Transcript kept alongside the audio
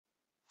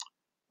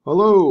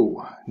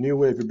Hello,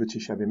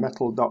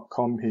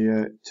 newwaveofbritishheavymetal.com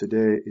here.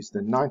 Today is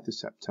the 9th of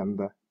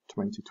September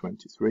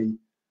 2023.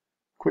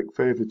 Quick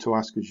favour to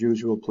ask as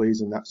usual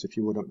please, and that's if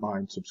you wouldn't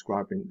mind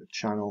subscribing to the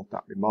channel.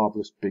 That'd be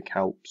marvellous, big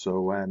help.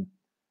 So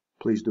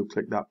please do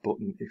click that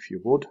button if you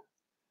would.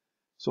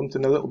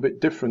 Something a little bit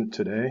different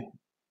today.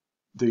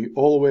 The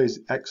always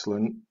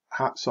excellent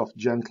Hats Off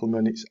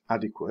Gentlemen, It's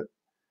Adequate,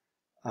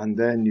 and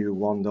their new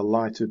one, The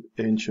Light of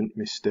Ancient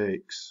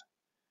Mistakes.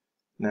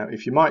 Now,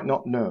 if you might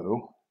not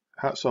know,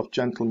 Hats Off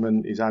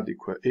Gentlemen is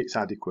adequate. It's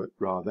adequate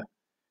rather.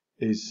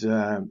 Is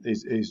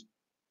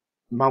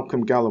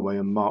Malcolm Galloway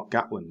and Mark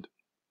Gatland,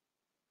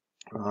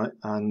 right?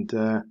 And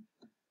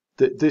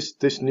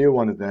this new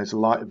one of theirs, A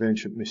Light of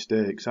Ancient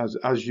Mistakes,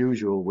 as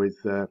usual with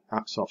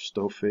Hats Off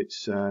stuff,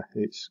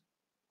 it's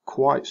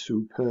quite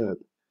superb.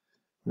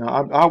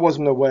 Now, I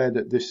wasn't aware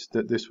that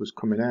this was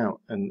coming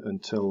out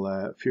until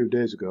a few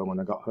days ago when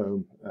I got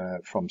home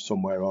from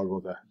somewhere or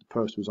other. The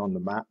post was on the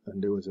mat,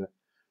 and there was a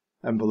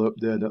envelope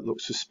there that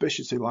looked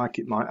suspiciously like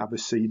it might have a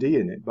CD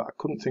in it, but I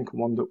couldn't think of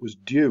one that was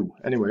due.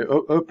 Anyway,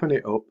 open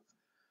it up,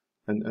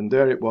 and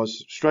there it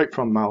was, straight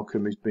from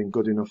Malcolm. He's been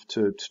good enough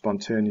to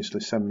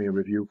spontaneously send me a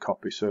review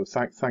copy, so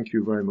thank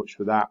you very much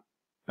for that.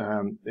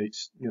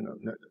 It's, you know,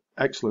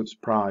 excellent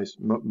surprise,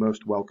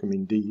 most welcome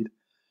indeed.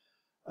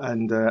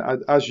 And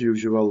as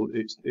usual,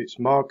 it's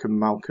Mark and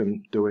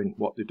Malcolm doing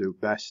what they do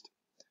best.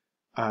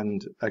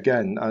 And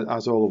again,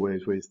 as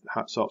always with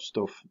Hats Off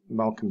stuff,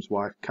 Malcolm's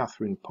wife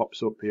Catherine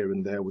pops up here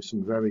and there with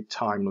some very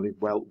timely,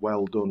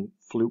 well done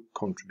flute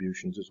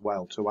contributions as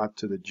well, to add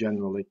to the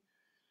generally,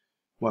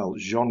 well,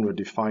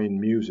 genre-defying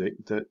music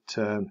that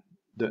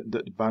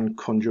the band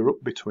conjure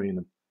up between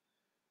them.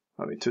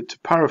 I mean, to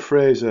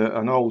paraphrase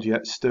an old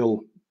yet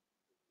still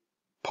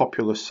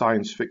popular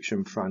science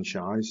fiction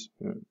franchise,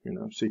 you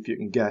know, see if you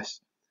can guess.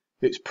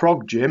 It's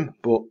Prog, Jim,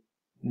 but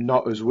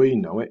not as we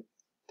know it.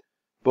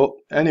 But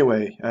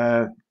anyway,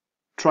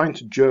 trying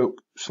to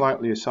joke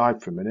slightly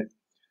aside for a minute,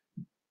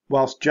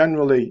 whilst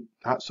generally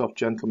Hats Off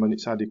Gentlemen,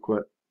 It's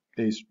Adequate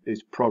is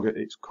prog at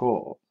its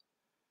core,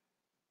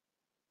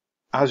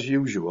 as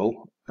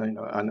usual, you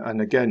know, and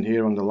again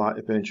here on The Light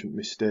of Ancient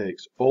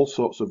Mistakes, all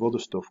sorts of other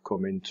stuff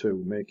come in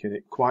too, making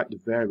it quite a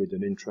varied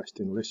and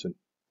interesting listen.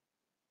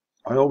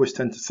 I always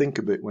tend to think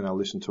of it when I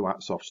listen to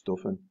Hats Off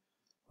stuff, and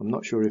I'm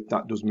not sure if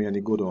that does me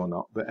any good or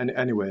not. But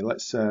anyway,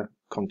 let's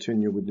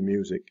continue with the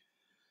music.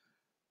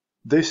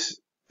 This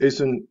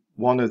isn't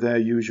one of their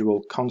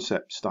usual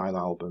concept style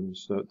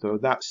albums, though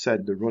that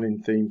said, the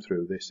running theme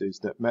through this is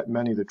that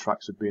many of the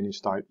tracks have been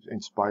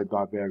inspired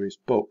by various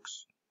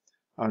books.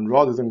 And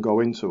rather than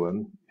go into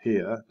them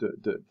here,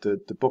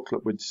 the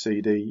booklet with the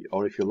CD,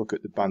 or if you look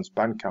at the band's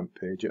Bandcamp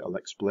page, it'll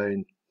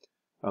explain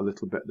a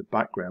little bit of the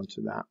background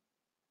to that.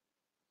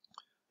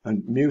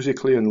 And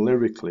musically and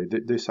lyrically,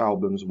 this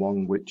album's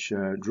one which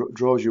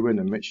draws you in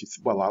and makes you,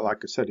 well,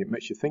 like I said, it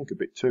makes you think a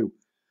bit too,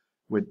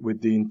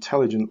 with the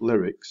intelligent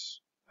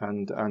lyrics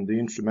and the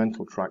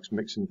instrumental tracks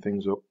mixing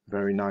things up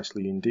very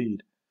nicely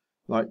indeed.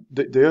 Like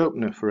the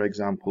opener, for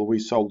example, We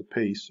Sold the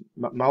Peace,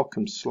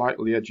 Malcolm's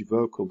slightly edgy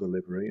vocal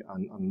delivery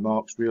and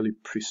Mark's really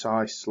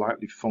precise,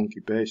 slightly funky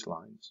bass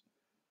lines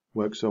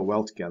work so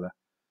well together.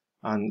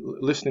 And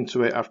listening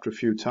to it after a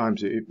few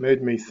times, it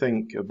made me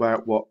think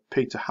about what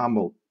Peter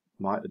Hamill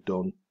might have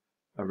done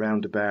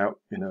around about,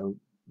 you know,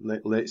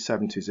 late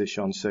 70s-ish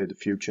on, say, The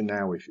Future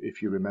Now,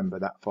 if you remember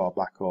that far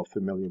back or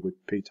familiar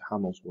with Peter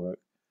Hamill's work.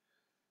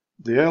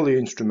 The early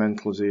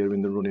instrumentals here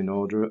in the running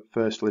order at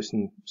first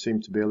listen seem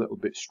to be a little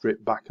bit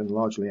stripped back and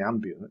largely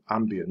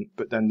ambient,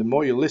 but then the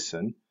more you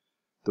listen,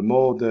 the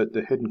more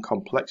the hidden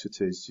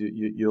complexities,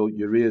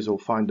 your ears will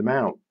find them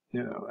out,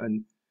 you know,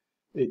 and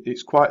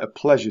it's quite a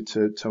pleasure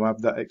to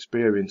have that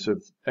experience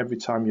of every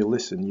time you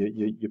listen,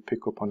 you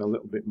pick up on a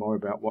little bit more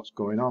about what's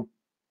going on.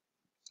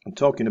 And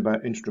talking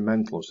about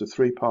instrumentals, the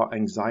 3-part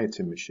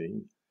Anxiety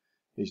Machine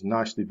is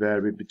nicely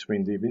varied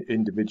between the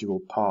individual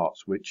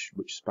parts which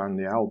span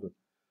the album.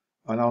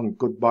 And on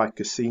Goodbye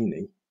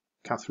Cassini,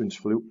 Catherine's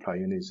flute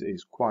playing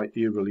is quite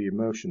eerily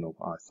emotional,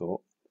 I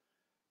thought.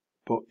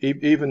 But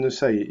even to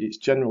say it's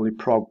generally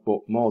prog,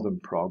 but more than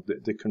prog,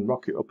 they can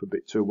rock it up a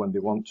bit too when they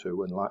want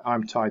to. And like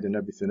I'm Tired and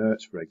Everything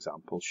Hurts, for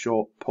example,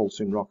 short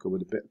pulsing rocker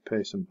with a bit of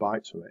pace and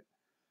bite to it.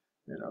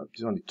 You know,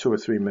 it's only 2 or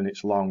 3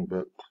 minutes long,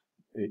 but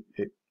it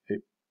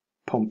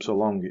pumps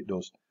along, it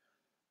does.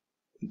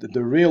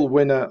 The real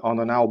winner on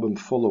an album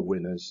full of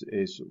winners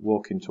is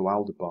Walking to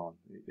Aldebaran.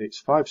 It's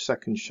 5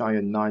 seconds shy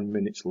of 9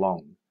 minutes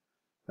long,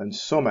 and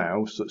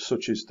somehow,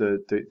 such is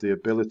the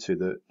ability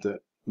that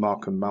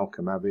Mark and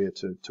Malcolm have here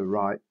to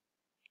write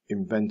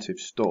inventive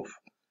stuff,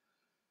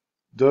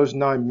 those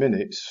 9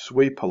 minutes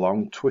sweep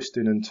along,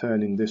 twisting and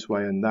turning this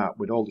way and that,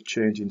 with all the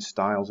changing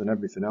styles and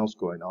everything else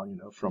going on, you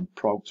know, from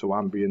prog to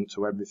ambient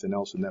to everything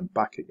else and then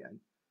back again.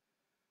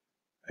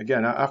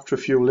 Again, after a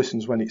few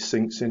listens, when it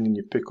sinks in and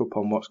you pick up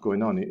on what's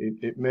going on,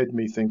 it made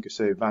me think of,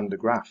 say, Van der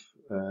Graaf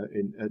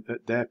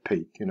at their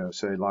peak, you know,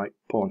 say like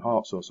Porn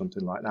Hearts or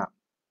something like that.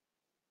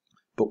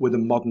 But with a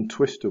modern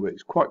twist to it.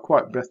 It's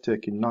quite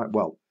breathtaking night.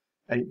 Well,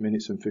 8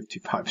 minutes and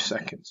 55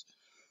 seconds.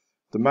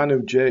 The Man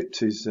Who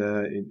Japed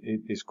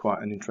is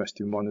quite an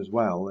interesting one as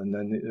well, and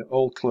then it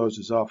all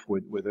closes off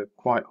with a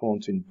quite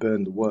haunting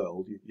Burn the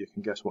World. You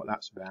can guess what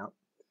that's about.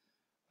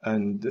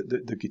 And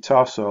the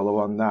guitar solo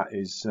on that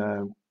is,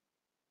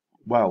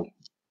 well,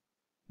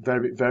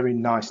 very, very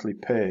nicely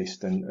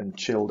paced and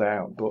chilled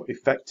out, but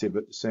effective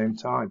at the same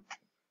time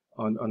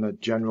on a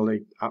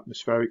generally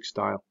atmospheric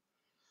style.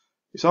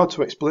 It's hard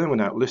to explain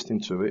without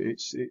listening to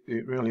it.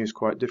 It really is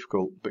quite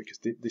difficult because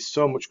there's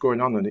so much going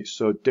on and it's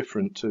so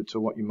different to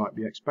what you might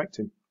be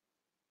expecting.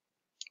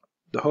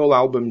 The whole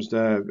album's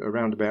there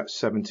around about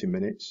 70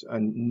 minutes,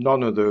 and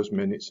none of those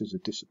minutes is a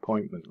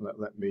disappointment.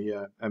 Let me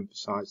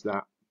emphasize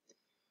that.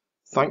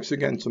 Thanks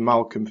again to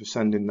Malcolm for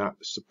sending that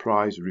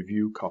surprise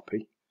review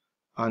copy.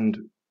 And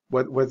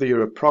whether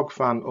you're a prog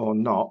fan or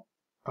not,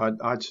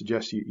 I'd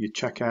suggest you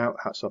check out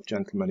Hats Off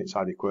Gentlemen, It's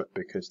Adequate,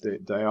 because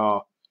they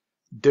are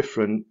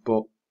different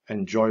but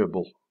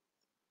enjoyable.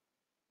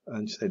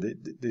 And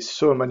there's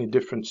so many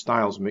different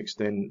styles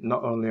mixed in,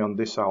 not only on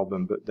this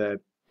album but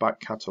their back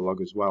catalogue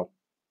as well.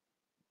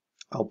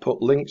 I'll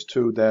put links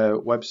to their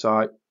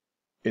website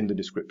in the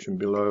description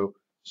below,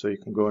 so you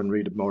can go and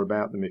read more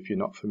about them if you're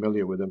not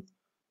familiar with them,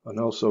 and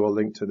also a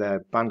link to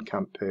their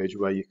Bandcamp page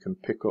where you can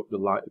pick up the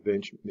Light of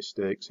Ancient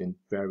Mistakes in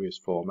various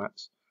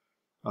formats,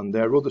 and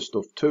their other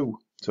stuff too.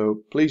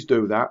 So please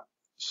do that.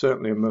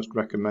 Certainly a most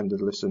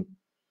recommended listen.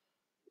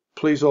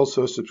 Please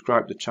also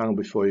subscribe to the channel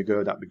before you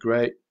go, that'd be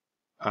great.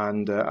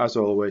 And as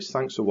always,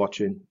 thanks for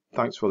watching,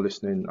 thanks for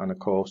listening, and of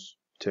course,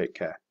 take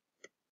care.